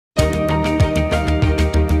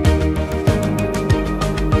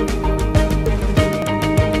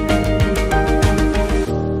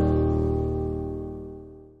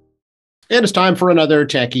It is time for another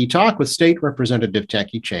Tackey Talk with State Representative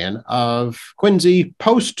Tackey Chan of Quincy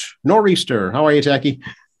post Nor'easter. How are you, Tackey?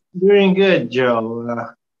 Doing good, Joe.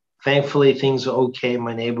 Thankfully, things are okay in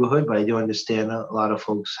my neighborhood, but I do understand a lot of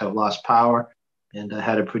folks have lost power and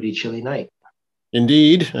had a pretty chilly night.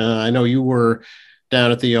 Indeed. I know you were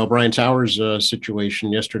down at the O'Brien Towers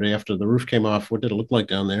situation yesterday after the roof came off. What did it look like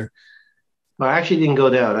down there? Well, I actually didn't go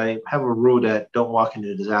down. I have a rule that don't walk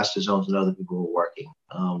into disaster zones when other people are working.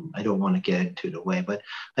 I don't want to get into the way, but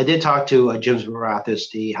I did talk to Jim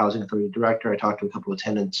Zarathis, the Housing Authority Director. I talked to a couple of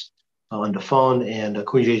tenants on the phone, and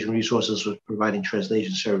Quincy Aging Resources was providing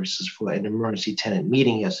translation services for an emergency tenant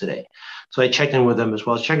meeting yesterday. So I checked in with them as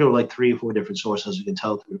well. I was checking with like 3 or 4 different sources, you can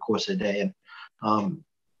tell through the course of the day. And um,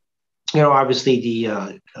 obviously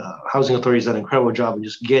the housing authority has done an incredible job of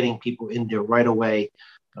just getting people in there right away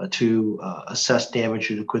to assess damage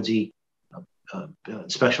to the Quincy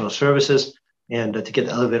inspectional services and to get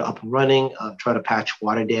the elevator up and running, try to patch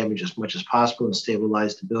water damage as much as possible and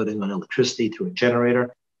stabilize the building on electricity through a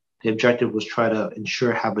generator. The objective was try to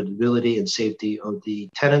ensure habitability and safety of the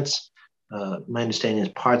tenants. My understanding is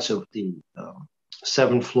parts of the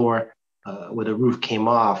 7th floor where the roof came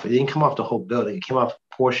off, it didn't come off the whole building, it came off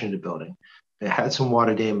a portion of the building. It had some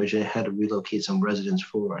water damage and it had to relocate some residents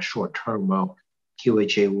for a short term while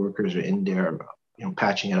QHA workers are in there,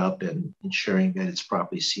 patching it up and ensuring that it's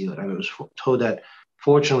properly sealed. I was told that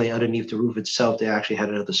fortunately underneath the roof itself, they actually had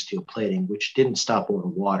another steel plating, which didn't stop all the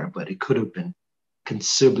water, but it could have been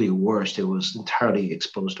considerably worse. It was entirely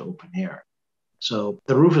exposed to open air. So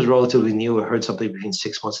the roof is relatively new. I heard something between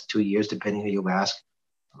 6 months to 2 years, depending who you ask.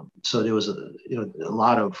 So there was a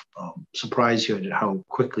lot of surprise here at how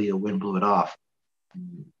quickly the wind blew it off.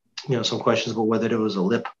 Some questions about whether there was a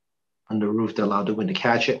lip on the roof that allowed the wind to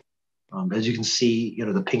catch it. As you can see,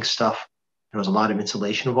 the pink stuff, there was a lot of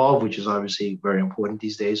insulation involved, which is obviously very important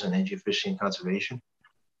these days on energy efficiency and conservation.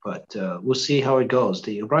 But we'll see how it goes.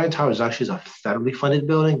 The O'Brien Tower is actually a federally funded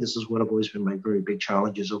building. This is one of always been my very big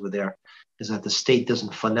challenges over there, is that the state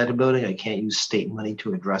doesn't fund that building. I can't use state money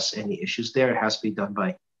to address any issues there. It has to be done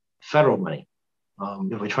by federal money.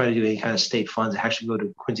 If we try to do any kind of state funds, it has to go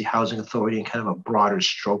to Quincy Housing Authority and kind of a broader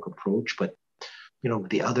stroke approach. But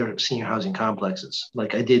the other senior housing complexes,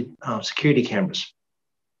 like I did security cameras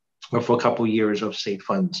for a couple of years of state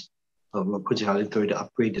funds of Quincy Housing Authority to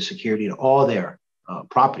upgrade the security in all their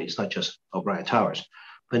properties, not just O'Brien Towers.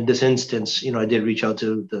 But in this instance, I did reach out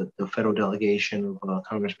to the federal delegation of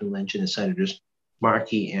Congressman Lynch and the Senators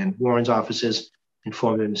Markey and Warren's offices,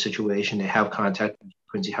 informed them of the situation. They have contacted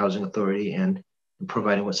Quincy Housing Authority and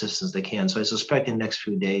providing what assistance they can. So I suspect in the next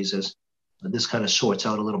few days, as this kind of sorts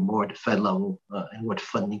out a little more at the Fed level and what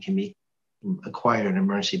funding can be acquired on an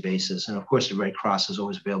emergency basis. And of course, the Red Cross is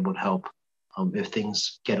always available to help if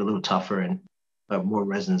things get a little tougher and more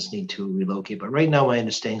residents need to relocate. But right now, my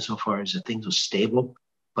understanding so far is that things are stable,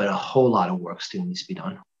 but a whole lot of work still needs to be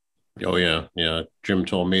done. Oh, yeah. Yeah. Jim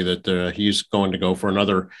told me that he's going to go for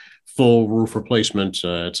another full roof replacement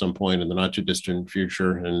at some point in the not too distant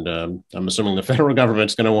future. And I'm assuming the federal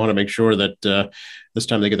government's going to want to make sure that this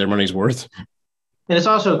time they get their money's worth. And it's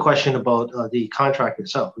also a question about the contractor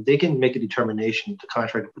itself. If they can make a determination that the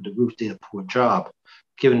contractor for the roof did a poor job,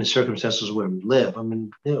 given the circumstances where we live. I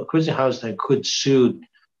mean, Quincy Housing could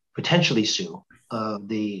potentially sue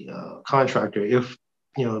the contractor if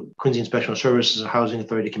Quincy Inspectional Services or Housing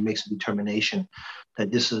Authority can make some determination that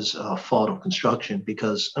this is a fault of construction,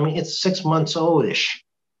 because it's 6 months oldish.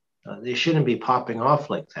 They shouldn't be popping off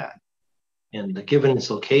like that. And given its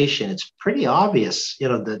location, it's pretty obvious,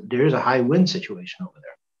 that there is a high wind situation over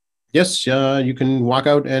there. Yes, you can walk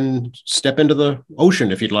out and step into the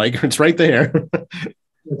ocean if you'd like. It's right there.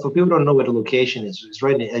 For people who don't know where the location is, it's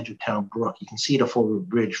right in the edge of Town Brook. You can see the forward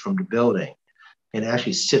bridge from the building, and it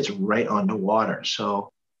actually sits right on the water.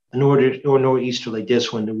 So a nor'easter like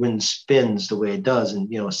this, when the wind spins the way it does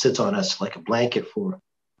and sits on us like a blanket for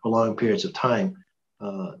long periods of time,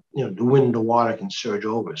 the wind and the water can surge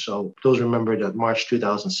over. So those remember the March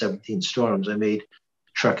 2017 storms. I made a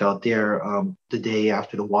trek out there the day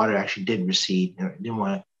after the water actually did recede. I didn't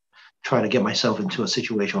want to try to get myself into a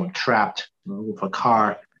situation where I'm trapped with a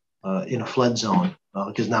car in a flood zone,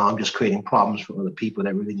 because now I'm just creating problems for other people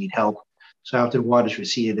that really need help. So after the waters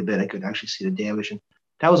receded a bit, I could actually see the damage. And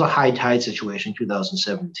that was a high tide situation in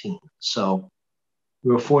 2017. So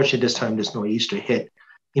we were fortunate this time this nor'easter hit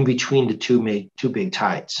in between the two big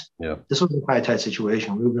tides. Yeah. This was a high tide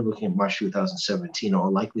situation. We've been looking at March 2017, or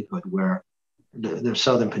likelihood where the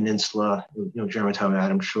southern peninsula, Germantown,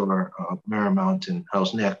 Adams Shore, Marymount, and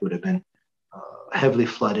House Neck would have been heavily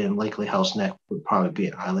flooded, and likely House Neck would probably be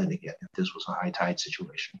an island again if this was a high tide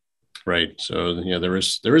situation. Right. So yeah, there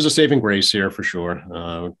is a saving grace here for sure,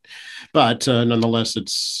 but nonetheless,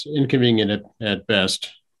 it's inconvenient at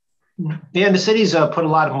best. Yeah, and the city's put a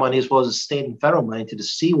lot of money, as well as the state and federal money, into the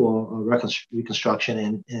seawall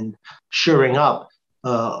reconstruction and shoring up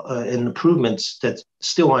and improvements that's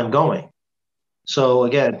still ongoing. So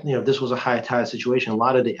again, this was a high tide situation. A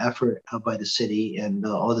lot of the effort by the city and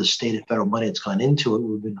all the state and federal money that's gone into it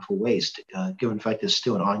would have been for waste, given the fact there's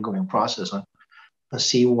still an ongoing process on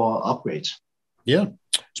seawall upgrades. Yeah.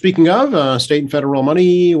 Speaking of state and federal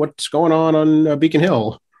money, what's going on Beacon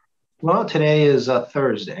Hill? Well, today is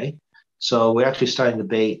Thursday, so we're actually starting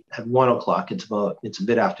debate at 1 o'clock. It's a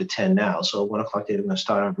bit after 10 now, so 1 o'clock today we're going to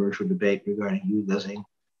start our virtual debate regarding utilizing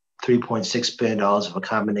 $3.6 billion of a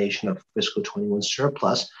combination of fiscal 21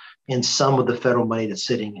 surplus and some of the federal money that's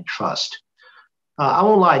sitting in trust. I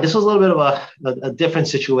won't lie, this was a little bit of a different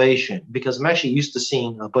situation because I'm actually used to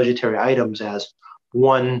seeing budgetary items as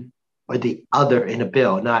one or the other in a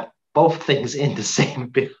bill, not both things in the same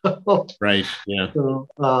bill. Right. Yeah. So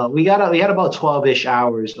we had about 12-ish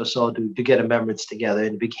hours or so to get amendments together,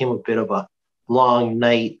 and it became a bit of a long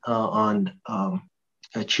night on a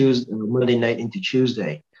Tuesday, Monday night into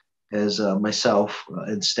Tuesday, as myself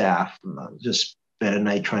and staff just spent a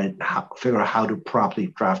night trying to figure out how to properly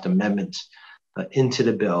draft amendments into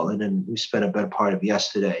the bill. And then we spent a better part of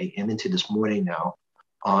yesterday and into this morning now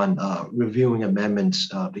on reviewing amendments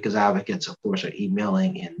because advocates, of course, are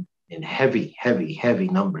emailing in heavy, heavy, heavy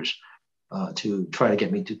numbers to try to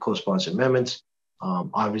get me to co-sponsor amendments.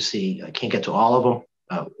 Obviously, I can't get to all of them.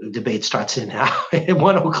 The debate starts in now at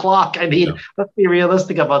 1 o'clock. I mean, let's be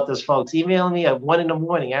realistic about this, folks. Emailing me at 1 in the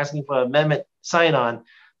morning asking for amendment sign on,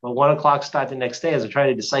 but 1 o'clock start the next day as I try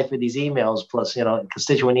to decipher these emails, plus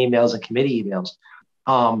constituent emails and committee emails.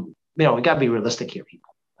 We got to be realistic here,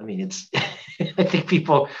 people. I mean, it's. I think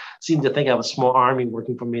people seem to think I have a small army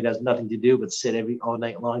working for me that has nothing to do but sit all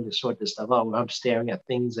night long to sort this stuff out. When I'm staring at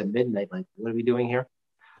things at midnight, like, what are we doing here?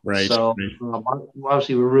 Right. So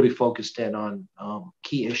obviously, we're really focused in on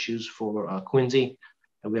key issues for Quincy,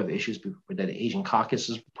 and we have issues that the Asian caucus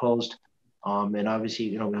has proposed, and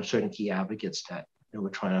obviously, we have certain key advocates that we're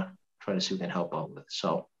trying to see if we can help out with.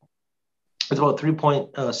 So it's about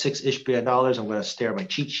 $3.6-ish billion. I'm going to stare at my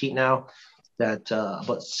cheat sheet now. That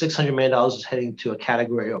about $600 million is heading to a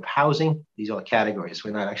category of housing. These are the categories.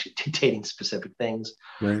 We're not actually dictating specific things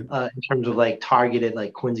right. In terms of targeted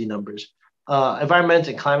Quincy numbers. Environment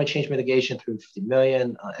and climate change mitigation, $350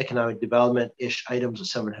 million. Economic development-ish items of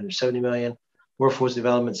 $770 million. Workforce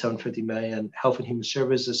development, $750 million. Health and human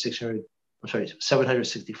services,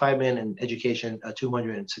 $765 million. And education,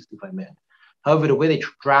 $265 million. However, the way they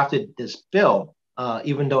drafted this bill,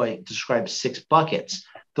 even though I described 6 buckets,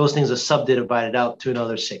 those things are subdivided out to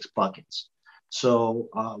another 6 buckets. So,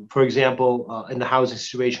 for example, in the housing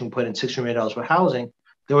situation, we put in $600 million for housing.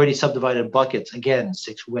 They already subdivided buckets, again,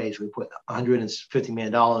 6 ways. We put $150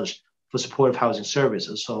 million for supportive housing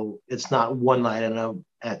services. So it's not one line item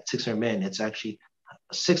at $600 million. It's actually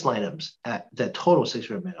 6 line items at that total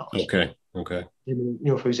 $600 million. Okay.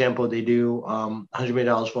 And, for example, they do $100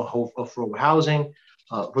 million for housing.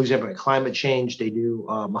 For example, in climate change, they do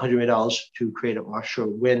 $100 million to create an offshore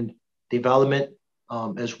wind development,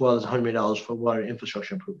 as well as $100 million for water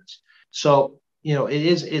infrastructure improvements. So,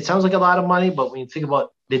 it sounds like a lot of money, but when you think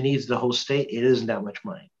about the needs of the whole state, it isn't that much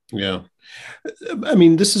money. Yeah. I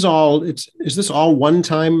mean, is this all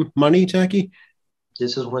one-time money, Tackey?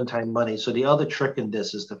 This is one-time money. So the other trick in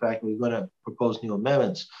this is the fact that we're going to propose new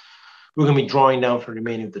amendments. We're going to be drawing down for the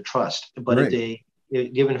remaining of the trust. But right.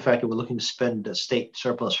 Given the fact that we're looking to spend the state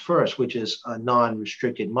surplus first, which is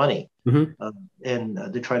non-restricted money, and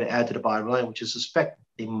they try to add to the bottom line, which I suspect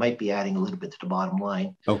they might be adding a little bit to the bottom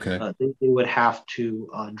line. Okay. They would have to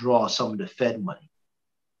draw some of the Fed money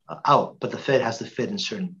out, but the Fed has to fit in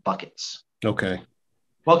certain buckets. Okay.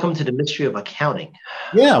 Welcome to the mystery of accounting.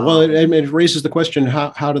 Yeah, well, it raises the question: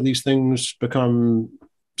 how do these things become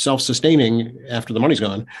self-sustaining after the money's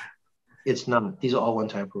gone? It's not. These are all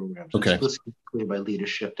one-time programs. Okay. It's explicitly clear by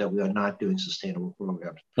leadership that we are not doing sustainable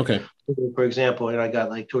programs. Okay. For example, I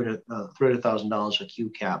got $300,000 of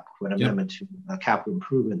QCAP for an amendment to capital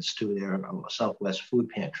improvements to their Southwest food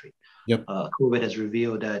pantry. Yep. COVID has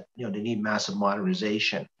revealed that they need massive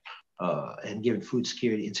modernization, and given food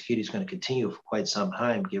security, insecurity is going to continue for quite some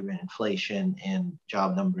time, given inflation and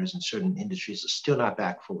job numbers in certain industries are still not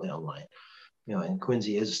back fully online. And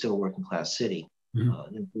Quincy is still a working-class city.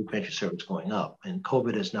 The food pantry service going up, and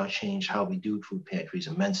COVID has now changed how we do food pantries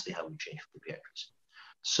immensely. How we change food pantries.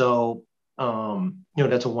 So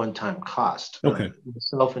that's a one-time cost. Okay.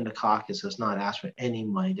 Myself and the caucus has not asked for any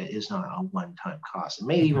money that is not a one-time cost. It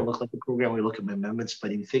may Okay. even look like a program we look at amendments,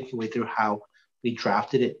 but if you think your way through how we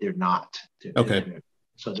drafted it, they're not. Okay.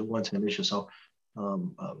 So they're one-time issue. So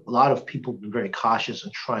a lot of people have been very cautious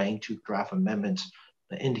in trying to draft amendments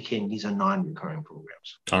indicating these are non-recurring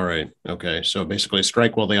programs. All right. Okay. So basically,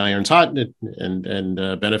 strike while the iron's hot and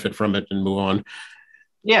benefit from it and move on.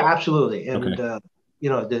 Yeah, absolutely. And Okay.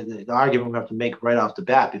 the argument we have to make right off the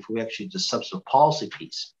bat before we actually just substantive policy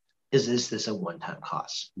piece is this a one-time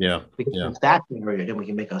cost? Yeah. Because Yeah. if that's the area, then we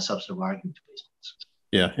can make a substantive argument to basements.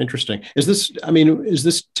 Yeah. Interesting. Is this? I mean, is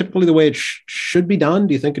this typically the way it should be done?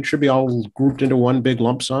 Do you think it should be all grouped into one big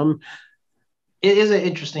lump sum? It is an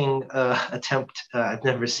interesting attempt. I've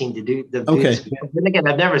never seen to do this. Okay. Then again,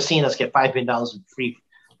 I've never seen us get $5 million in free.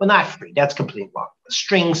 Well, not free. That's completely wrong.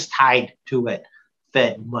 Strings tied to it,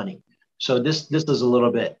 Fed money. So this is a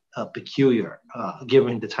little bit peculiar,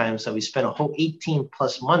 given the times that we spent a whole 18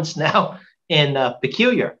 plus months now in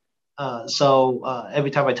peculiar. So every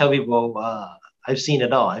time I tell people I've seen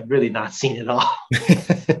it all, I've really not seen it all.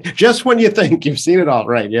 Just when you think you've seen it all,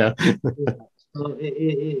 right? Yeah. So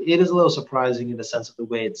it is a little surprising in the sense of the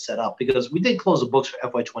way it's set up because we did close the books for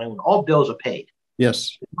FY21. All bills are paid.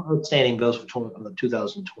 Yes. Outstanding bills for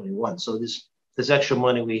 2021. So this extra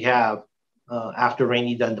money we have after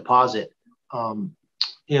rainy day deposit,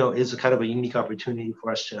 is a kind of a unique opportunity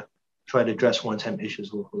for us to try to address one-time issues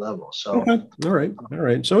at local level. So Okay. All right. All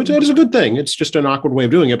right. So it is a good thing. It's just an awkward way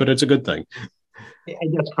of doing it, but it's a good thing.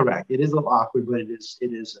 that's correct. It is a little awkward, but it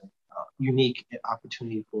is a unique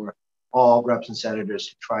opportunity for all reps and senators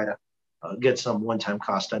to try to get some one-time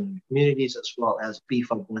costs done in the communities as well as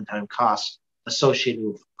beef up one-time costs associated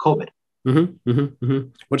with COVID. Mm-hmm, mm-hmm, mm-hmm.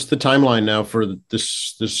 What's the timeline now for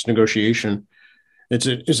this negotiation?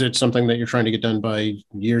 Is it something that you're trying to get done by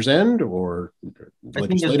year's end or I think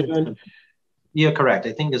there's legislative an end? attempt. Yeah, correct.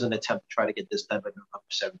 I think there's an attempt to try to get this done by November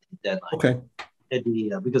 17th deadline. Okay. It'd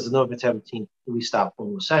be because the November 17th we stop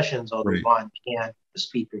formal sessions, although Right. Ron can, the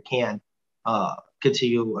speaker can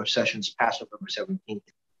continue our sessions past November 17th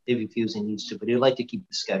if he feels he needs to, but he'd like to keep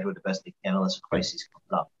the schedule the best they can unless a crisis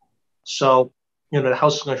comes up. So, the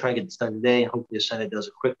House is going to try and get this done today, and hopefully the Senate does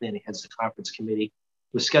it quickly and it heads to the conference committee.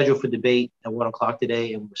 We're scheduled for debate at 1 o'clock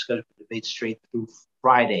today, and we're scheduled for debate straight through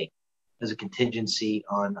Friday as a contingency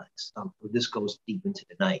on this goes deep into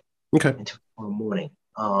the night, Okay. into tomorrow morning.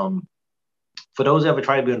 For those that ever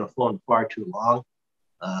try to be on the phone far too long,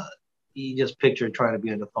 you just picture trying to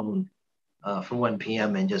be on the phone from 1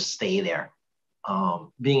 p.m. and just stay there.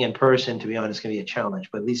 Being in person, to be honest, can be a challenge,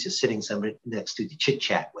 but at least you're sitting somebody next to chit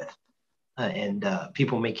chat with. And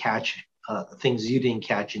people may catch things you didn't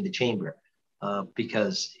catch in the chamber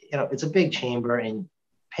because it's a big chamber and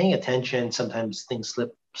paying attention. Sometimes things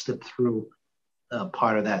slip through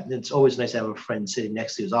part of that. And it's always nice to have a friend sitting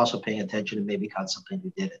next to you who's also paying attention and maybe caught something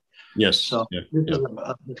you didn't. Yes. So Yeah. this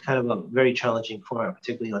Yeah. is kind of a very challenging format,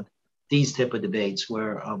 particularly on these type of debates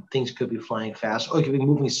where things could be flying fast or it could be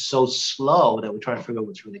moving so slow that we're trying to figure out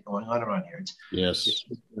what's really going on around here. Yes.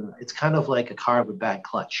 It's kind of like a car with a bad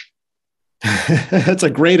clutch. That's a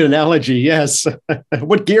great analogy. Yes.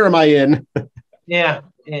 What gear am I in? Yeah.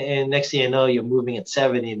 And next thing you know, you're moving at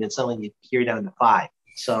 70 and then suddenly you gear down to 5.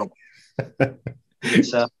 So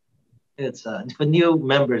it's for new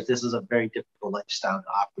members, this is a very difficult lifestyle to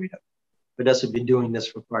operate. For us who've been doing this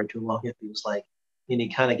for far too long, it feels like you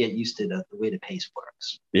kind of get used to the way the pace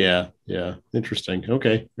works. Yeah. Yeah. Interesting.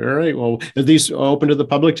 Okay. All right. Well, are these open to the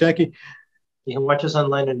public, Tackey? You can watch us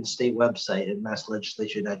online on the state website at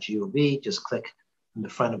masslegislature.gov. Just click on the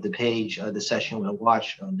front of the page, the session we'll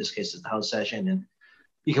watch. In this case, it's the House session, and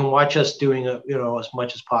you can watch us doing as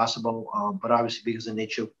much as possible. But obviously, because of the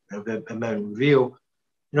nature of amendment review,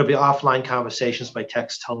 it'll be offline conversations by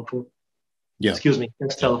text, telephone. Yeah.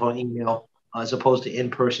 Text, telephone, email, as opposed to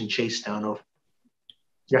in-person chase down of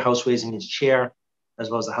your House Ways and Means chair,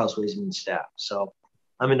 as well as the House Ways and Means staff. So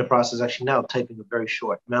I'm in the process actually now typing a very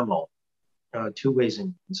short memo. 2 ways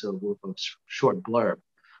in so a short blurb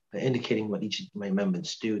indicating what each of my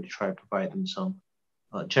amendments do to try to provide them some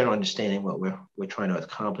general understanding what we're trying to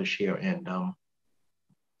accomplish here. And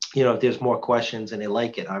if there's more questions and they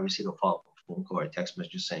like it, obviously they'll follow up with a phone call or a text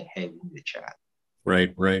message saying, "Hey, we need to chat."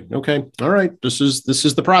 Right. Okay. All right. This is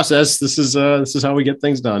the process. This is how we get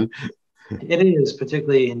things done. It is,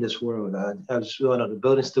 particularly in this world. As we all know, the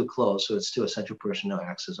building's still closed, so it's still essential personnel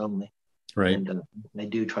access only. Right. And I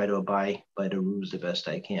do try to abide by the rules the best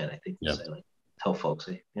I can. I think I like tell folks,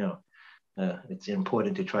 it's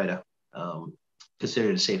important to try to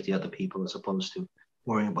consider the safety of other people as opposed to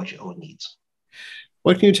worrying about your own needs.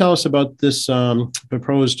 What can you tell us about this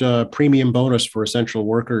proposed premium bonus for essential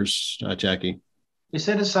workers, Tackey? We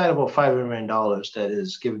set aside about $500 million that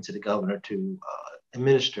is given to the governor to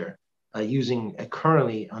administer using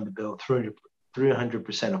currently on the bill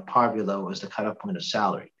 300% of poverty level as the cutoff point of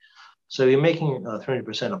salary. So you're making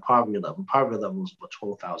 300% of poverty level. Poverty level is about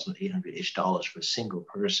 $12,800-ish for a single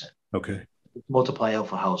person. Okay. Multiply out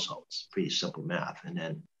for households, pretty simple math. And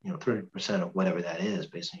then, 30% of whatever that is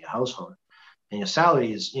based on your household. And your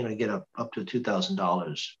salary is, you get up to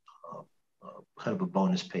 $2,000, kind of a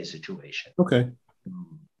bonus pay situation. Okay.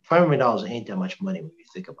 $500 ain't that much money when you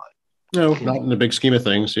think about it. No, not in the big scheme of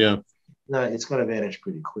things. Yeah. No, it's going to vanish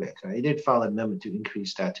pretty quick. I did file an amendment to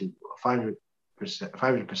increase that to 500%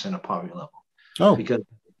 of poverty level. Oh, because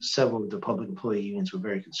several of the public employee unions were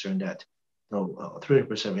very concerned that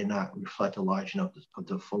 30% may not reflect a large enough of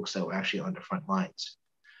the folks that were actually on the front lines.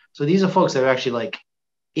 So these are folks that are actually like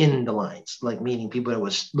in the lines, like meaning people that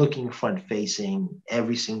was looking front facing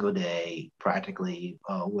every single day, practically,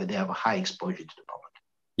 where they have a high exposure to the public.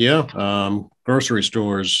 yeah. Grocery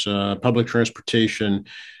stores, public transportation,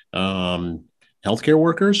 healthcare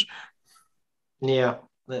workers. Yeah,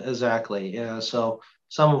 exactly. Yeah. So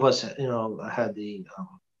some of us, had the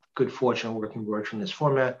good fortune of working virtually in this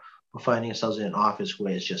format. We're finding ourselves in an office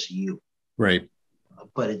where it's just you. Right.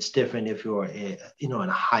 But it's different if you're, in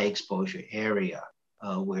a high exposure area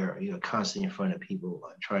where you're constantly in front of people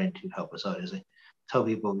trying to help us out. As I tell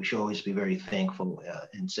people, we should always be very thankful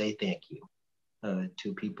and say thank you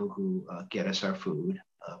to people who get us our food,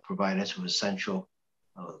 provide us with essential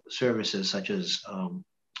services such as,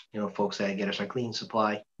 folks that get us our cleaning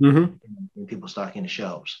supply, Mm-hmm. and people stocking the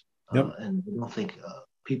shelves. Yep. And I don't think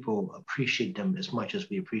people appreciate them as much as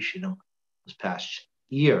we appreciate them this past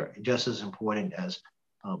year, just as important as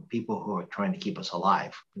people who are trying to keep us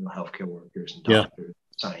alive, healthcare workers and Yeah. doctors,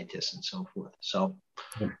 scientists, and so forth. So,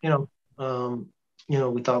 Yeah.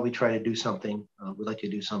 we thought we'd try to do something. We'd like to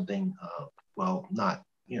do something, not,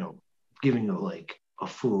 giving you like a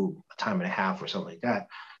full time and a half or something like that.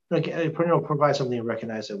 Provide something to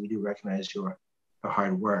recognize that we do recognize your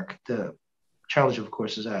hard work. The challenge, of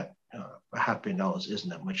course, is that $500 million isn't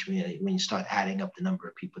that much when you start adding up the number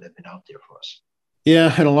of people that have been out there for us.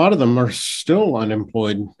 Yeah, and a lot of them are still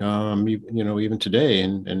unemployed, even today,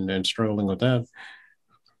 and struggling with that.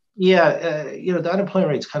 Yeah, the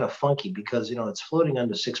unemployment rate is kind of funky because it's floating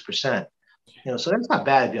under 6%. So that's not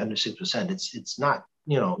bad if you're under 6%. It's not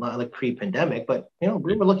not like pre-pandemic, but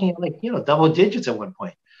we were looking at like double digits at one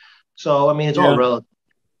point. So I mean, it's all Yeah, relative.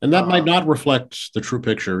 and that might not reflect the true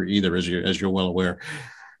picture either, as you're well aware.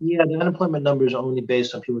 Yeah, the unemployment numbers are only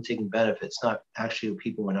based on people taking benefits, not actually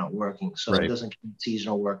people who are not working. So it Right. doesn't count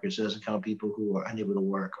seasonal workers. It doesn't count people who are unable to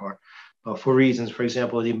work or for reasons. For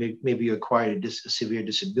example, maybe you acquired a severe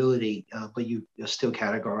disability, but you're still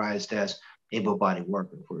categorized as able-bodied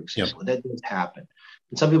worker, for Yep. example. That does happen.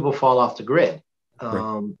 And some people fall off the grid.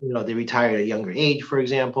 Right. They retire at a younger age, for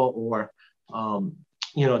example, or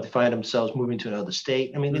they find themselves moving to another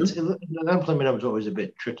state. I mean, Mm-hmm. the unemployment number is always a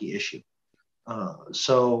bit tricky issue.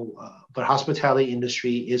 But hospitality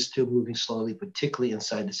industry is still moving slowly, particularly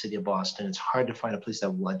inside the city of Boston. It's hard to find a place to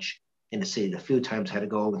have lunch in the city. A few times I had to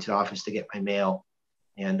go over to the office to get my mail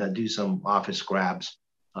and do some office grabs.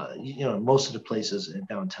 Most of the places in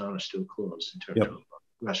downtown are still closed in terms Yep. of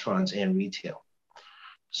restaurants and retail.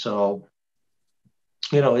 So,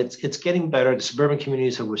 it's getting better. The suburban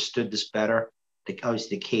communities have withstood this better.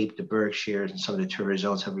 Obviously, the Cape, the Berkshires, and some of the tourist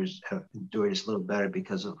zones have endured this a little better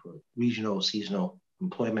because of regional, seasonal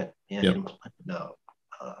employment and Yep.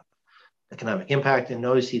 Economic impact. And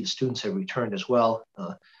obviously, the students have returned as well.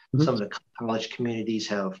 Mm-hmm. Some of the college communities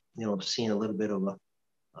have, seen a little bit of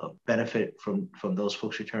a benefit from those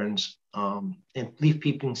folks' returns. And leaf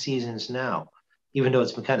peeping seasons now, even though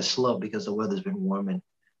it's been kind of slow because the weather's been warm and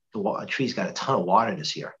the trees got a ton of water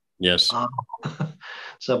this year. Yes.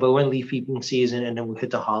 But we're in leaf peeping season, and then we'll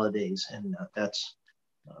hit the holidays, and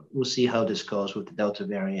we'll see how this goes with the Delta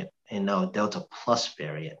variant and now Delta Plus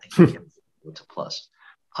variant. Delta Plus,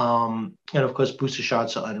 and of course, booster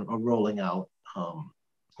shots are rolling out,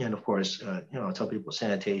 and of course, I tell people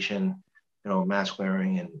sanitation, mask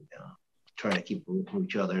wearing, and try to keep away from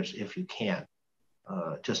each other if you can,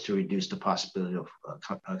 just to reduce the possibility of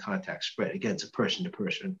contact spread. Again, it's a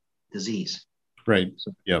person-to-person disease. Right.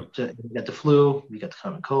 So, Yeah. so you got the flu, you got the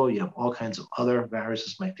common cold, you have all kinds of other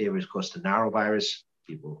viruses. My favorite is, of course, the norovirus.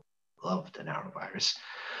 People love the norovirus.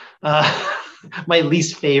 My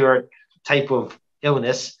least favorite type of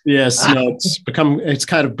illness. Yes. No, it's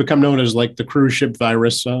kind of become known as like the cruise ship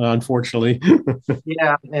virus, unfortunately.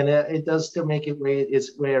 Yeah, and it does still make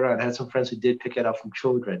its way around. I had some friends who did pick it up from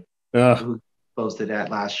children Uh, who exposed to that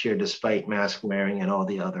last year, despite mask wearing and all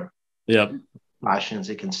the other Yeah. precautions.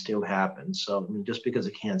 It can still happen. So, I mean, just because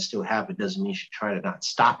it can still happen doesn't mean you should try to not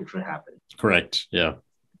stop it from happening. Correct. Yeah.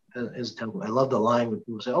 I love the line when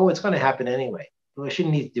people say, "Oh, it's going to happen anyway. Well, I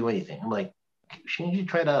shouldn't need to do anything." I'm like, shouldn't you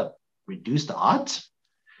try to reduce the odds?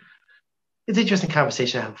 It's an interesting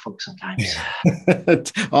conversation I have with folks sometimes.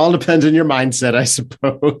 It all depends on your mindset, I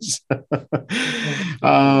suppose.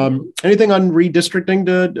 Anything on redistricting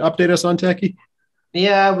to update us on, Tackey?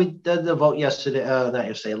 Yeah, we did the vote yesterday, not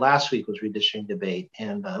yesterday, last week was redistricting debate,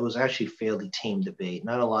 and it was actually fairly tame debate.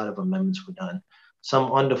 Not a lot of amendments were done.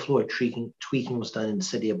 Some underfloor tweaking was done in the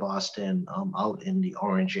city of Boston, out in the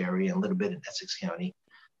Orange area, and a little bit in Essex County.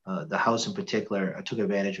 The House in particular took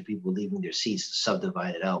advantage of people leaving their seats to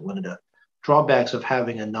subdivide it out. One of the drawbacks of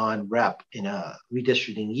having a non-rep in a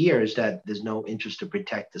redistricting year is that there's no interest to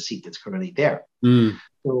protect the seat that's currently there. Mm.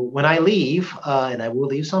 So when I leave, and I will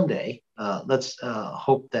leave someday, let's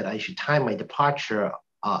hope that I should time my departure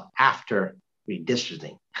after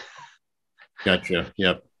redistricting. Gotcha.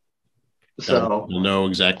 Yep. So You'll know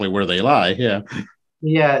exactly where they lie. Yeah.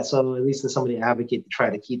 yeah, so at least there's somebody advocate to try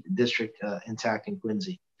to keep the district intact in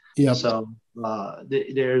Quincy. Yep. So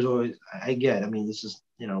there's always, I get, I mean, this is,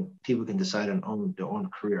 people can decide on their own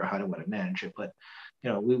career, how they want to manage it. But,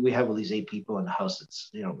 we have at least 8 people in the House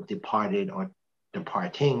that's, departed or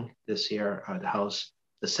departing this year. The House,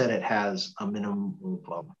 the Senate has a minimum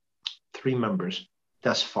of 3 members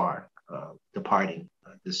thus far departing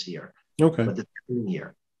this year. Okay. But the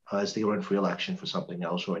year is they run for election for something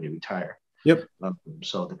else or they retire. Yep.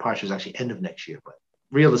 So the departure is actually end of next year. But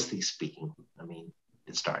realistically speaking, I mean,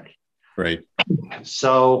 it started. Right.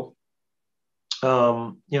 So,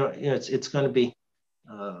 it's going to be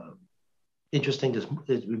interesting.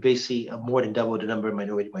 We basically more than double the number of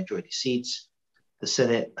majority seats. The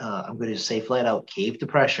Senate, I'm going to say flat out, caved to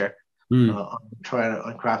pressure on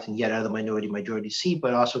crafting yet another majority seat,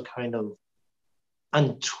 but also kind of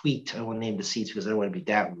untweaked. I won't name the seats because I don't want to be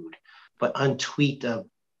that rude, but untweaked a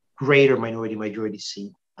greater majority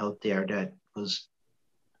seat out there that was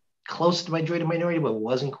close to minority, but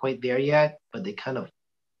wasn't quite there yet. But they kind of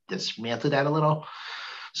dismantled that a little.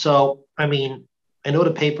 So, I mean, I know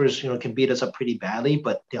the papers, can beat us up pretty badly,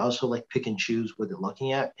 but they also like pick and choose what they're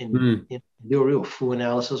looking at and do a real full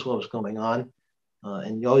analysis of what was going on.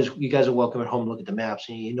 And you guys are welcome at home to look at the maps,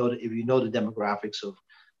 and if you know the demographics of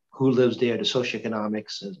who lives there, the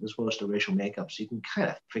socioeconomics, as well as the racial makeup, so you can kind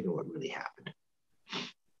of figure what really happened.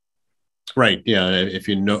 Right. Yeah. If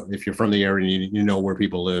you're from the area and you know where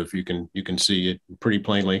people live, you can see it pretty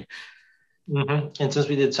plainly. Mm-hmm. And since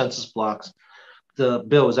we did census blocks, the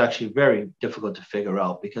bill was actually very difficult to figure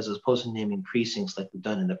out because as opposed to naming precincts like we've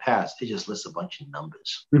done in the past, it just lists a bunch of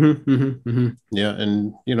numbers. Mm-hmm, mm-hmm, mm-hmm. Yeah.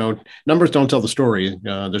 And, numbers don't tell the story.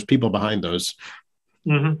 There's people behind those.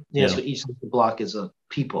 Mm-hmm. Yeah. So each block is a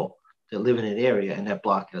people that live in an area, and that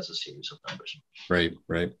block has a series of numbers. Right.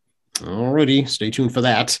 Right. Alrighty, stay tuned for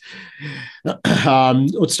that.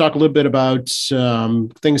 Let's talk a little bit about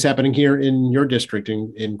things happening here in your district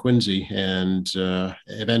in Quincy and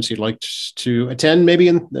events you'd like to attend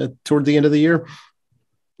maybe toward the end of the year.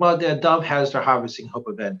 Well, the Dove has their Harvesting Hope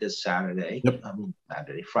event this Saturday. Yep.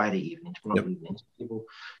 Friday evening, tomorrow evening. People,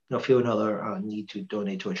 feel another need to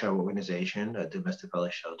donate to a charitable organization, a domestic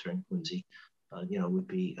violence shelter in Quincy, would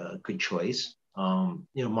be a good choice.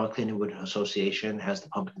 Mark Lindenwood Association has the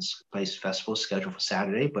Pumpkin Spice Festival scheduled for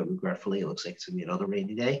Saturday, but regretfully, it looks like it's going to be another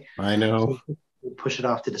rainy day. I know. So we'll push it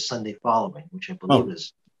off to the Sunday following, which I believe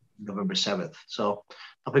is November 7th. So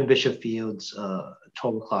up in Bishop Fields,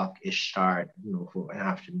 12 o'clock-ish start, for an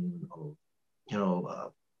afternoon of,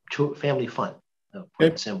 family fun,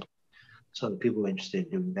 quite simply. So the people interested in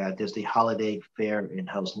doing that. There's the holiday fair in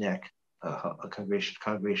House Neck, a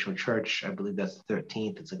congregational church. I believe that's the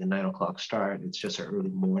 13th. It's like a 9 o'clock start. It's just an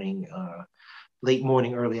early morning, late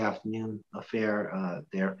morning, early afternoon affair.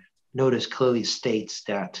 Their notice clearly states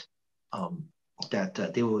that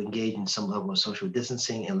they will engage in some level of social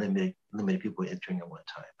distancing and limited people entering at one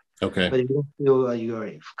time. Okay. But if you don't feel you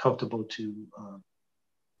are comfortable to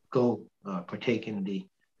go partake in the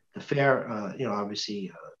fair,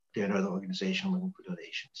 obviously they're another organization looking for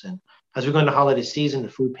donations. And as we go into holiday season, the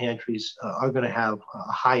food pantries are going to have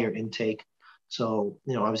a higher intake. So,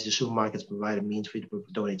 obviously the supermarkets provide a means for you to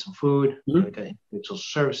donate some food. Mm-hmm. We've got social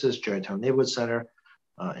services, Germantown Neighborhood Center,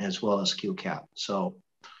 as well as QCAP. So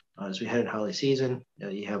as we head into holiday season,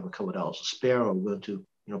 you have a couple of dollars to spare or willing to,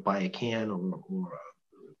 buy a can or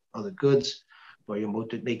other goods, or you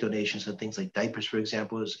make donations to things like diapers, for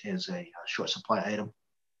example, is a short supply item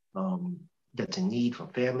that's in need from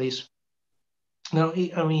families. Now,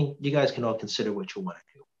 I mean, you guys can all consider what you want to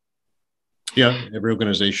do. Yeah, every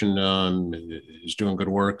organization is doing good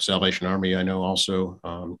work. Salvation Army, I know,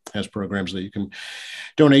 also has programs that you can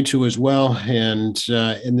donate to as well. And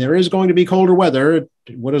there is going to be colder weather.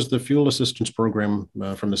 What does the fuel assistance program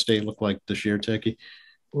from the state look like this year, Tackey?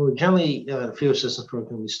 Well, generally, the fuel assistance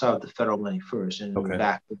program, we start with the federal money first and then Okay.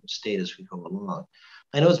 back with the state as we go along.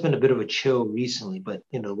 I know it's been a bit of a chill recently, but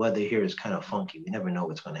the weather here is kind of funky. We never know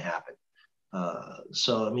what's going to happen.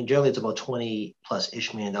 So, I mean, generally it's about 20 plus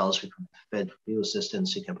ish $1 million we Fed fuel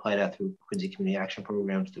assistance. You can apply that through Quincy Community Action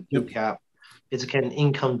Programs, through Yep. QCAP. It's again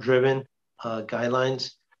income driven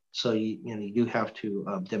guidelines. So you do have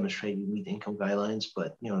to demonstrate you meet the income guidelines,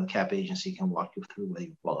 but the CAP agency can walk you through whether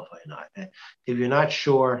you qualify or not. And if you're not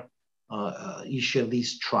sure, you should at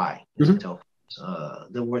least try.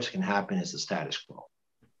 Mm-hmm. The worst can happen is the status quo.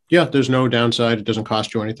 Yeah, there's no downside. It doesn't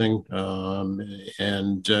cost you anything,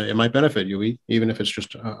 and it might benefit you, even if it's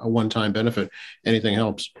just a one-time benefit. Anything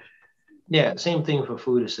helps. Yeah, same thing for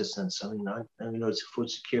food assistance. I mean, it's a food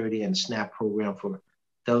security and SNAP program for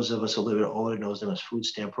those of us a little bit older, knows them as food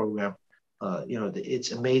stamp program.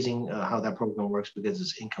 It's amazing how that program works because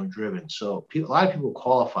it's income driven. So a lot of people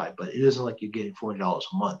qualify, but it isn't like you're getting $40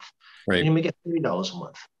 a month. Right. You may get $30 a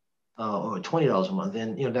month or $20 a month,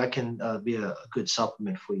 and that can be a good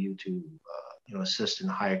supplement for you to assist in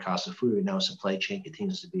the higher cost of food. Right now, supply chain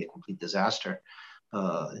continues to be a complete disaster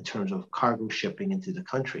in terms of cargo shipping into the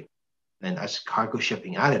country and us cargo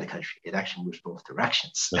shipping out of the country. It actually moves both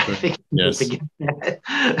directions. That's I right. think people Yes. forget that.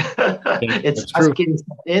 Yeah, It's that's us true. getting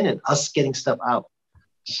stuff in and us getting stuff out.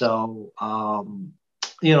 So,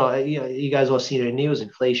 you guys all see the news.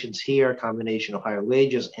 Inflation's here. A combination of higher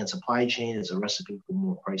wages and supply chain is a recipe for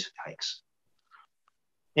more price hikes.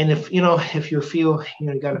 And if you feel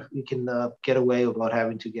you can get away without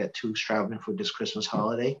having to get too extravagant for this Christmas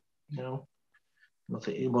holiday,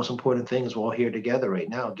 the most important thing is we're all here together right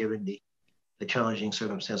now, given the challenging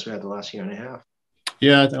circumstance we had the last year and a half.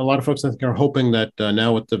 Yeah, a lot of folks I think are hoping that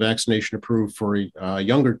now with the vaccination approved for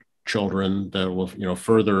younger children, that will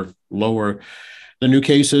further lower the new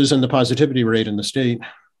cases and the positivity rate in the state.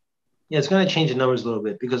 Yeah, it's going to change the numbers a little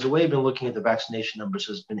bit because the way we've been looking at the vaccination numbers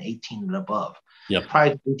has been 18 and above. Yep.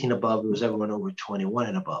 Prior to 18 above, it was everyone over 21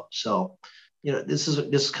 and above. So, this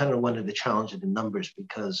is kind of one of the challenges of the numbers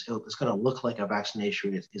because it's going to look like our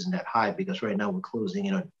vaccination rate isn't that high because right now we're closing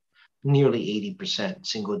in on nearly 80%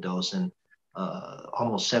 single dose and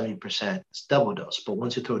almost 70% double dose. But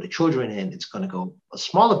once you throw the children in, it's going to go a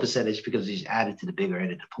smaller percentage because he's added to the bigger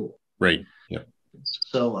end of the pool. Right. Yeah.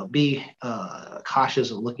 So be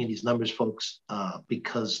cautious of looking at these numbers, folks,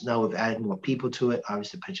 because now we've added more people to it.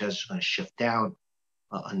 Obviously, the percentage is going to shift down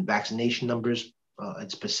on vaccination numbers.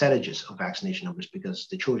 It's percentages of vaccination numbers because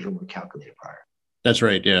the children were calculated prior. That's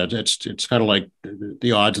right. Yeah, it's kind of like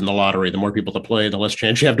the odds in the lottery. The more people to play, the less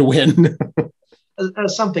chance you have to win.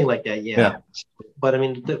 Something like that, yeah. Yeah. But I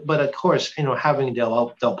mean, but of course, having the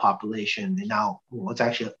adult population and now it's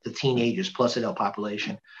actually the teenagers plus adult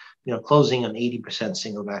population, closing on 80%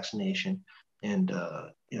 single vaccination and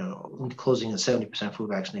closing on 70% full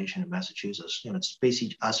vaccination in Massachusetts. It's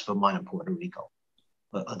basically us, Vermont, and Puerto Rico,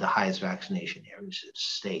 the highest vaccination areas of the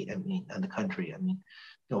state. I mean, and the country. I mean,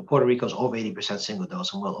 Puerto Rico's over 80% single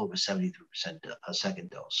dose and well over 73%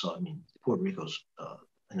 second dose. So I mean, Puerto Rico's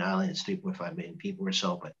an island, it's 3.5 million people or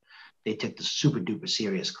so, but they took the super duper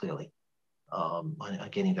serious, clearly, on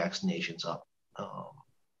getting vaccinations up,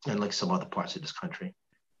 and like some other parts of this country.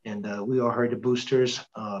 And we all heard the boosters,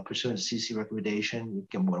 pursuant to CC recommendation, you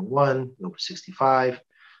get more than one, over 65,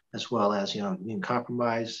 as well as, being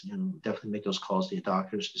compromised, definitely make those calls to your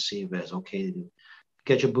doctors to see if it's okay to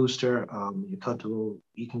get your booster. You're comfortable,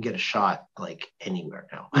 you can get a shot like anywhere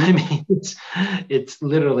now. I mean, it's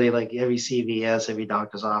literally like every CVS, every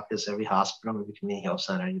doctor's office, every hospital, every community health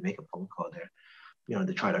center, you make a phone call there,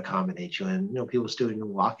 to try to accommodate you. And, people still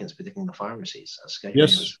doing walk-ins, particularly in the pharmacies. Scheduling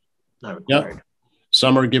Yes. is not required. Yep.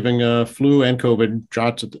 Some are giving flu and COVID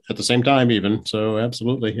shots at the same time, even. So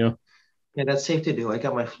absolutely, yeah. Yeah, that's safe to do. I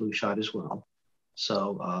got my flu shot as well.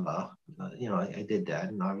 So, I did that.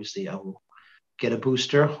 And obviously I will get a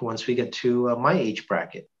booster once we get to my age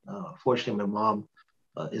bracket. Fortunately, my mom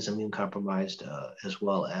is immune compromised as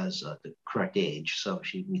well as the correct age. So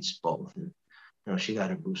she meets both. And, she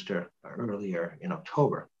got a booster earlier in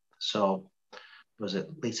October. So was it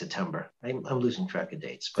late September? I'm losing track of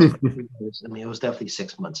dates, but it was definitely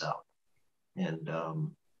 6 months out. And,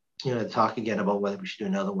 to talk again about whether we should do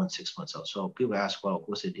another one 6 months out. So people ask, well,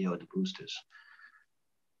 what's the deal with the boosters?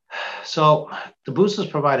 So the boosters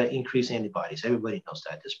provide an increased antibodies. Everybody knows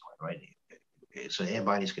that at this point, right? So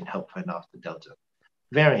antibodies can help fend off the Delta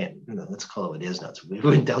variant. Let's call it what it is now.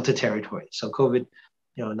 We're in Delta territory. So COVID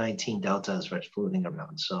 19 Delta is floating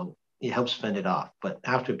around. So it helps fend it off. But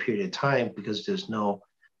after a period of time, because there's no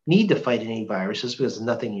need to fight any viruses, because there's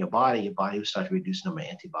nothing in your body will start to reduce the number of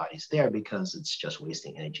antibodies there because it's just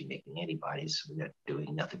wasting energy making antibodies. We're not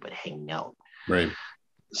doing nothing but hanging out. Right.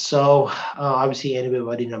 So obviously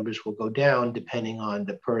antibody numbers will go down depending on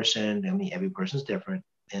the person. I mean, every person's different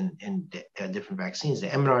and different vaccines. The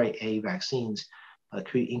mRNA vaccines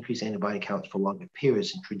increase antibody counts for longer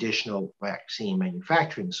periods in traditional vaccine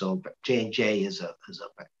manufacturing. So J&J is a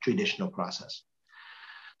traditional process.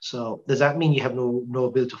 So does that mean you have no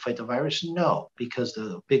ability to fight the virus? No, because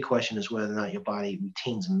the big question is whether or not your body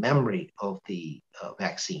retains memory of the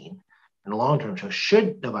vaccine in the long term. So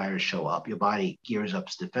should the virus show up, your body gears up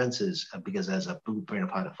its defenses because it has a blueprint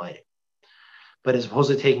of how to fight it. But as opposed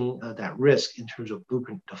to taking that risk in terms of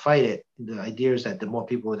blueprint to fight it, the idea is that the more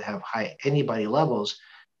people would have high antibody levels,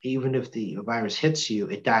 even if the virus hits you,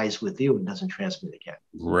 it dies with you and doesn't transmit again.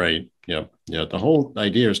 Right. Yeah. Yeah. The whole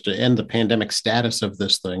idea is to end the pandemic status of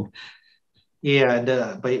this thing. Yeah,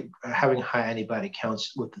 and by having high antibody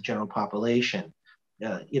counts with the general population,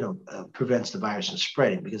 prevents the virus from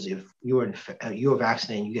spreading. Because if you're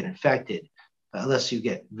vaccinated and you get infected, unless you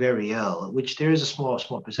get very ill, which there is a small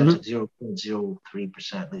percentage, like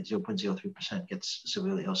 0.03%, like 0.03% gets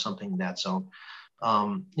severely ill, something in that zone.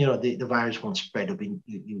 The virus won't spread.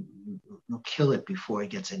 You'll kill it before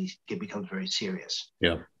it becomes very serious.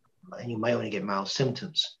 Yeah. And you might only get mild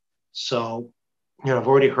symptoms. So, I've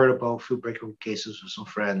already heard about a few breakthrough cases with some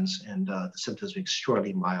friends, and the symptoms are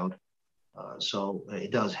extremely mild. So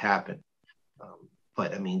it does happen.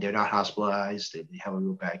 But I mean, they're not hospitalized. They have a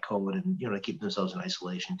real bad COVID, and they keep themselves in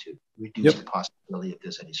isolation to reduce the possibility if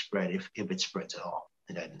there's any spread, if it spreads at all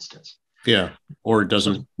in that instance. Yeah, or it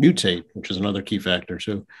doesn't mutate, which is another key factor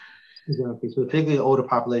too. Exactly. So particularly the older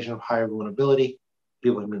population of higher vulnerability,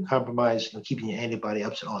 people who have been compromised, keeping your antibody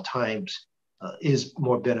ups at all times is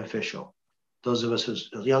more beneficial. Those of us who's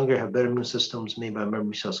younger have better immune systems, maybe our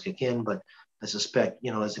memory cells kick in, but I suspect,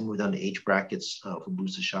 as they move down the age brackets for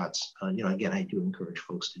booster shots, again, I do encourage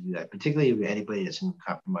folks to do that, particularly if anybody that's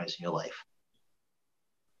compromised in your life.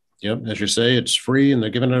 Yep, as you say, it's free and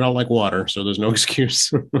they're giving it out like water, so there's no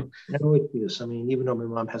excuse. No excuse. I mean, even though my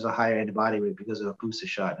mom has a higher antibody rate because of a booster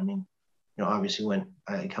shot, I mean, obviously when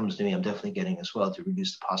it comes to me, I'm definitely getting as well to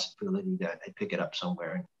reduce the possibility that I pick it up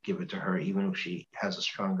somewhere and give it to her, even if she has a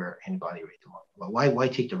stronger antibody rate. Well, why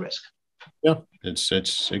take the risk? Yeah, it's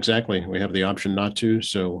exactly. We have the option not to,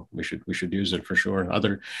 so we should use it for sure.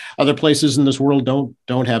 Other places in this world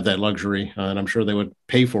don't have that luxury, and I'm sure they would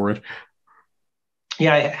pay for it.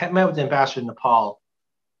 Yeah, I met with the ambassador in Nepal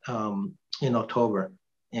in October,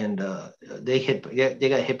 and they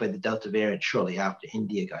got hit by the Delta variant shortly after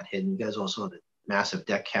India got hit. And you guys also had massive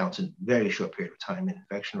death counts in a very short period of time and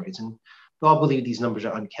infection rates. And we all believe these numbers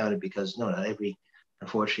are uncounted because not every,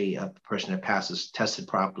 unfortunately, person that passes tested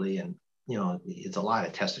properly, and it's a lot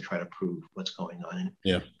of tests to try to prove what's going on. And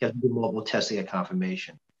yeah, you have to do multiple tests to get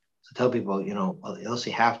confirmation. So tell people, unless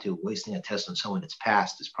you have to, wasting a test on someone that's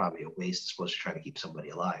passed is probably a waste. It's supposed to try to keep somebody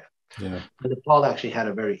alive. Yeah. But Nepal actually had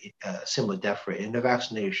a very similar death rate, and the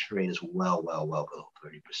vaccination rate is well below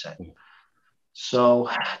 30%. So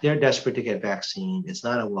they're desperate to get vaccine. It's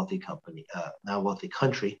not a wealthy company, not a wealthy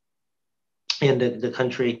country. And the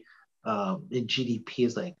country, the GDP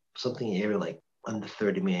is like something in the area like under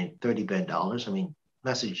 $30 billion. I mean,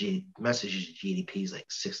 Massachusetts GDP is like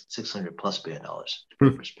 $600+ billion to put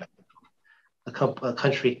in perspective. A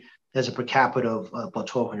country has a per capita of about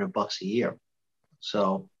 $1,200 a year.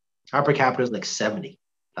 So our per capita is like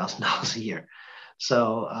 $70,000 a year.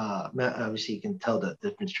 So obviously you can tell the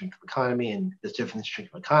different strength of economy, and there's different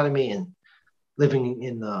strength of economy, and living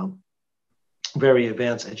in very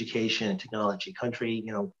advanced education and technology country,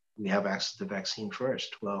 we have access to the vaccine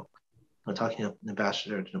first. Well, I'm talking to an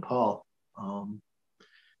ambassador to Nepal.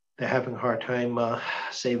 They're having a hard time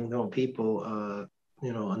saving their own people,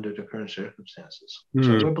 under the current circumstances. So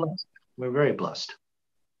we're blessed. We're very blessed.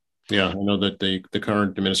 Yeah, I know that the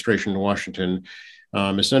current administration in Washington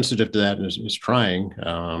is sensitive to that and is trying,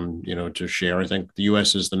 to share. I think the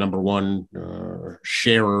U.S. is the number one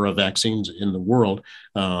sharer of vaccines in the world,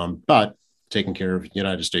 but taking care of the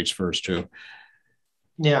United States first too.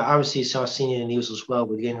 Yeah, obviously, saw seen in the news as well.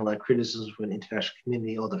 We're getting a lot of criticism from the international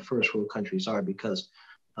community. All the first world countries are because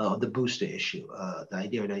of the booster issue. The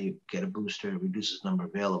idea that you get a booster reduces the number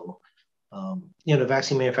available. The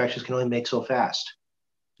vaccine manufacturers can only make so fast.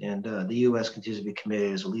 And the U.S. continues to be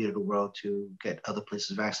committed as a leader of the world to get other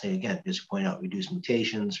places vaccinated. Again, as you point out, reduce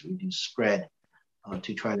mutations, reduce spread,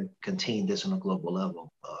 to try to contain this on a global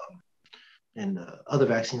level. And other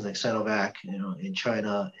vaccines like Sinovac, in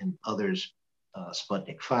China and others,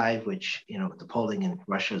 Sputnik 5, which, the polling in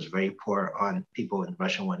Russia is very poor on people in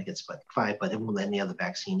Russia want to get Sputnik 5, but it won't let any other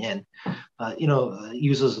vaccine in.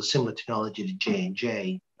 Uses a similar technology to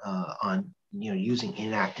J&J on, using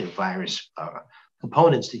inactive virus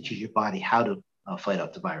components to teach your body how to fight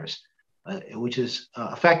off the virus, which is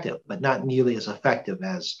effective, but not nearly as effective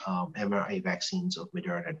as mRNA vaccines of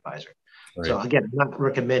Moderna and Pfizer. Right. So again, I'm not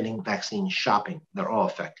recommending vaccine shopping. They're all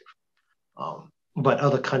effective. But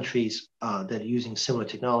other countries that are using similar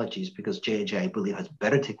technologies, because J&J, I believe, has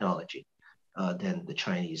better technology than the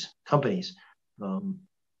Chinese companies.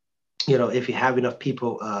 If you have enough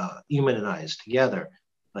people immunized together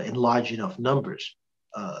in large enough numbers,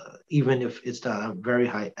 even if it's not a very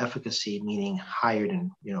high efficacy, meaning higher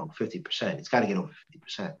than 50%, it's got to get over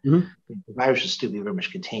 50%. Mm-hmm. The virus should still be very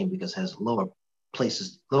much contained because it has less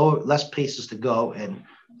places to go and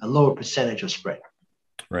a lower percentage of spread.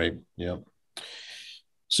 Right. Yeah.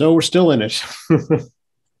 So we're still in it.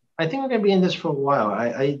 I think we're going to be in this for a while.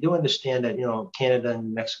 I do understand that, Canada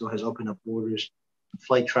and Mexico has opened up borders.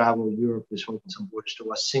 Flight travel, Europe has opened some borders to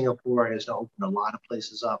us. Singapore has now opened a lot of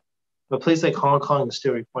places up. But places like Hong Kong is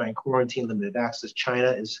still requiring quarantine, limited access.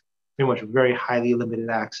 China is pretty much very highly limited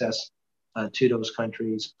access to those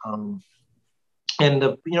countries.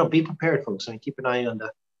 Be prepared, folks. I mean, keep an eye on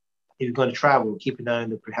if you're going to travel, keep an eye on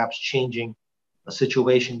the perhaps changing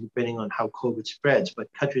situation depending on how COVID spreads.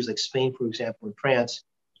 But countries like Spain, for example, and France,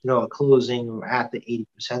 are closing or at the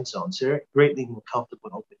 80% zone. So they're greatly more comfortable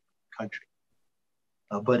in opening the country.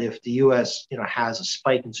 But if the U.S., has a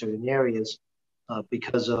spike in certain areas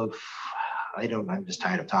because of, I'm just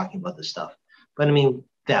tired of talking about this stuff. But I mean,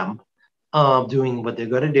 them doing what they're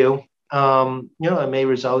going to do, it may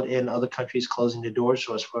result in other countries closing their doors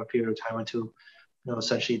to us for a period of time until,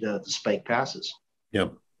 essentially the spike passes.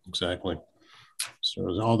 Yep, exactly.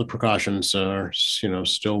 So all the precautions are,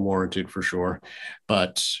 still warranted for sure.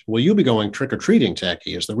 But will you be going trick-or-treating,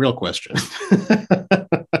 Tackey, is the real question.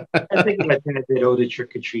 I think my parents did go to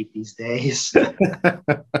trick-or-treat these days.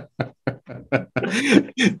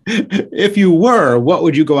 If you were, what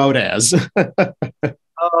would you go out as?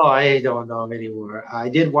 Oh, I don't know anymore. I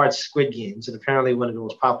did watch Squid Games, and apparently one of the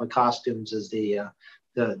most popular costumes is the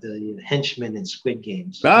henchman in Squid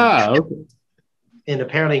Games. Ah, okay. And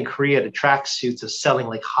apparently in Korea, the tracksuits are selling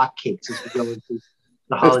like hotcakes as we go into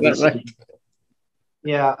the holiday season. Right?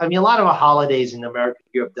 Yeah, I mean, a lot of our holidays in America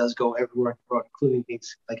and Europe does go everywhere, including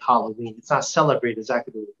things like Halloween. It's not celebrated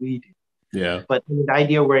exactly what we do. Yeah. But the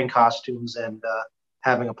idea of wearing costumes and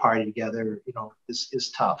having a party together,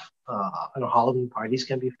 is tough. Halloween parties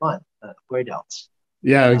can be fun for adults.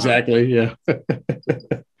 Yeah, exactly. Yeah.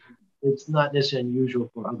 It's not necessarily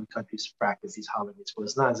unusual for other countries to practice these holidays, but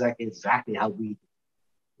it's not exactly how we do.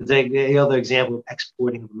 It's the other example of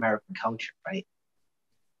exporting of American culture, right?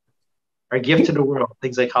 Our gift to the world,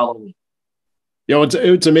 things like Halloween.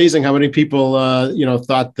 It's amazing how many people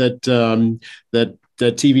thought that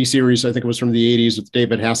that TV series, I think it was from the 80s with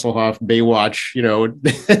David Hasselhoff, Baywatch,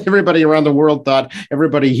 everybody around the world thought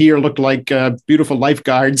everybody here looked like beautiful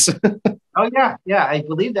lifeguards. Oh, yeah. I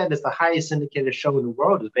believe that is the highest syndicated show in the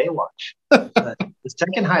world is Baywatch. The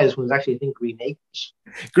second highest one is actually, I think, Green Acres.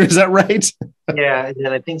 Is that right? Yeah, and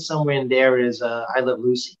then I think somewhere in there is I Love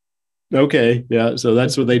Lucy. Okay, yeah, so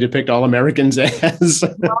that's what they depict all Americans as.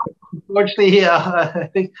 Unfortunately, I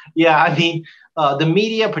think, the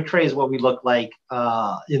media portrays what we look like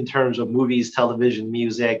in terms of movies, television,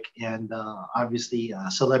 music, and obviously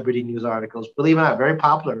celebrity news articles. Believe it or not, very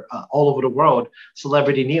popular all over the world,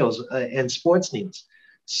 celebrity news and sports news.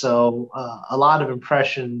 So a lot of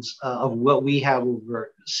impressions of what we have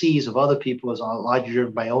overseas of other people is largely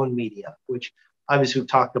driven by own media, which obviously we've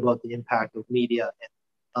talked about the impact of media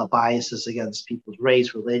and biases against people's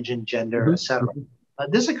race, religion, gender, etc.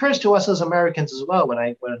 This occurs to us as Americans as well.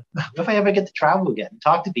 If I ever get to travel again and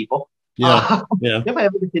talk to people, if I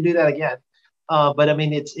ever get to do that again. But I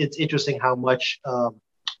mean, it's interesting how much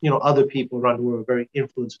other people around the world are very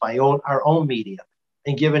influenced by our own media,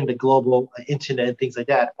 and given the global internet and things like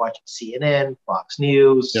that, watching CNN, Fox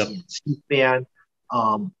News, C-SPAN,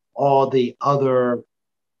 all the other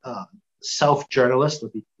self-journalists.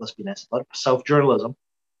 Let's be nice about it. Self-journalism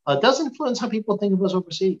does influence how people think of us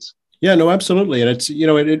overseas. Yeah, no, absolutely. And it's,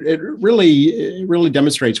 it really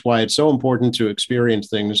demonstrates why it's so important to experience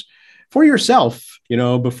things for yourself,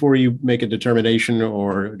 before you make a determination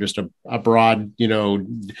or just a broad,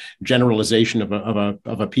 generalization of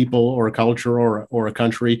a people or a culture or a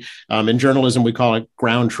country. In journalism, we call it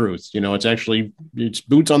ground truth. It's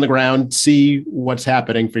boots on the ground, see what's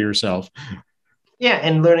happening for yourself. Yeah,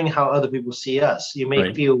 and learning how other people see us. You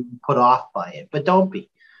may feel put off by it, but don't be.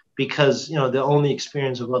 because the only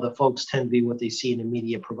experience of other folks tend to be what they see in the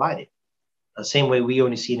media provided. The same way we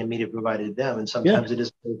only see in the media provided to them, and Yeah. sometimes it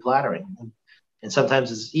is very flattering, and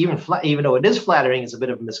sometimes it's even though it is flattering, it's a bit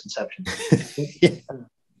of a misconception. Yeah.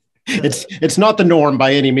 It's not the norm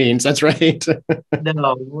by any means. That's right.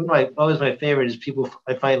 No, always my favorite is people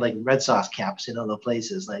I find like Red Sox caps in other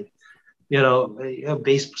places. Like,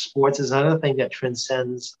 base sports is another thing that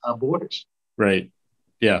transcends borders. Right.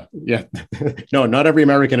 Yeah. Yeah. No, not every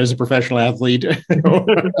American is a professional athlete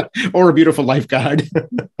or a beautiful lifeguard.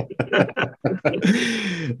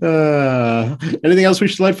 Anything else we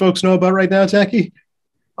should let folks know about right now, Tackey?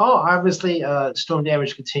 Oh, obviously, storm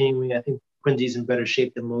damage continuing. I think Quincy's in better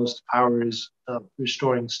shape than most. Power is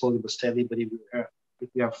restoring slowly but steadily. But if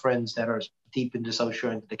you have friends that are deep into South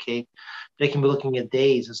Shore into the Cape, they can be looking at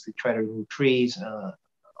days as they try to remove trees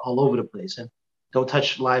all over the place. And don't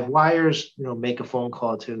touch live wires. Make a phone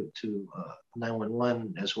call to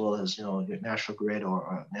 911 as well as your National Grid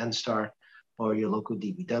or an NSTAR or your local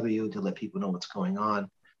DPW to let people know what's going on.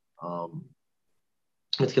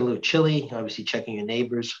 It's getting a little chilly. Obviously, checking your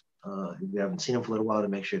neighbors if you haven't seen them for a little while to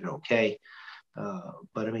make sure they're okay.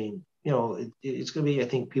 But I mean, it's going to be. I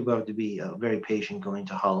think people have to be very patient going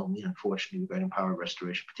to Halloween. Unfortunately, regarding power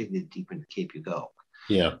restoration, particularly deep in the Cape you go.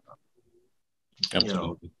 Yeah,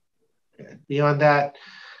 absolutely. Beyond that,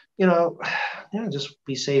 just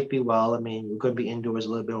be safe, be well. I mean, we're going to be indoors a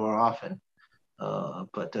little bit more often,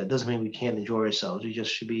 but that doesn't mean we can't enjoy ourselves. We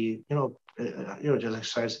just should be, just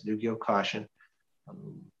exercise to give caution.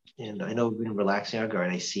 And I know we've been relaxing our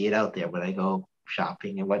guard. I see it out there when I go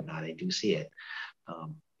shopping and whatnot. I do see it.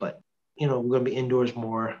 But we're going to be indoors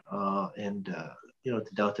more, and the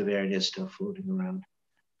Delta variant is still floating around.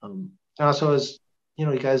 Also, as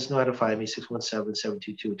you guys know how to find me,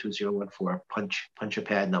 617-722-2014. Punch a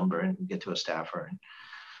pad number and get to a staffer.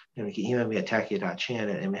 And you can email me at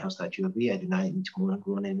tackey.chan@mhouse.gov. I do not need to go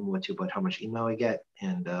on anymore about how much email I get.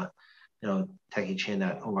 And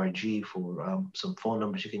tackeychan.org for some phone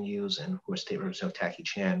numbers you can use, and of course, State Representative Tackey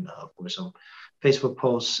Chan for some Facebook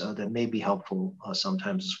posts that may be helpful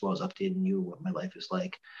sometimes, as well as updating you what my life is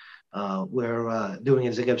like. We're doing an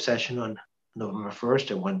executive session on November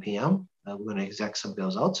 1st at 1 p.m. We're going to exec some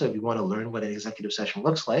bills out. So if you want to learn what an executive session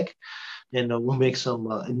looks like, and we'll make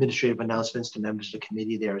some administrative announcements to members of the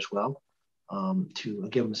committee there as well. To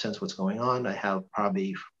give them a sense of what's going on. I have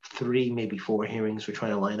probably 3, maybe 4 hearings we're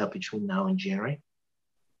trying to line up between now and January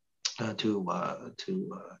to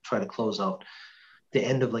try to close out the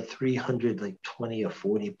end of like 300, like 20 or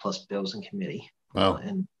 40 plus bills in committee. Wow.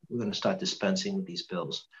 And we're going to start dispensing with these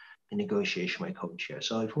bills in negotiation with my co-chair.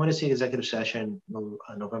 So if you want to see executive session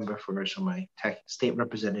November 1st on my State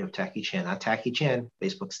Representative Tackey Chan, not Tackey Chan,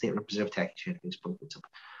 Facebook, State Representative Tackey Chan, Facebook. It's a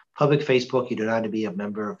public Facebook. You do not have to be a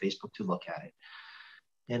member of Facebook to look at it.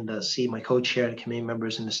 And see my co-chair and committee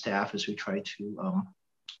members and the staff as we try to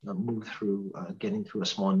move through getting through a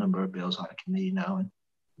small number of bills on a committee now. And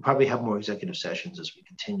we'll probably have more executive sessions as we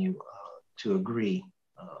continue to agree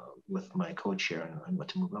with my co-chair on what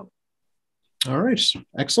to move up. All right.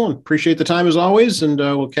 Excellent. Appreciate the time as always. And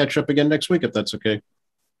we'll catch up again next week if that's okay.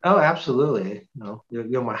 Oh, absolutely.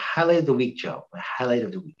 You're my highlight of the week, Joe. My highlight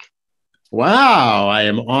of the week. Wow. I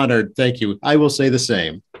am honored. Thank you. I will say the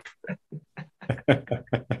same.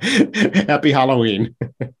 Happy Halloween.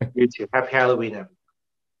 You too. Happy Halloween,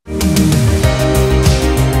 everyone.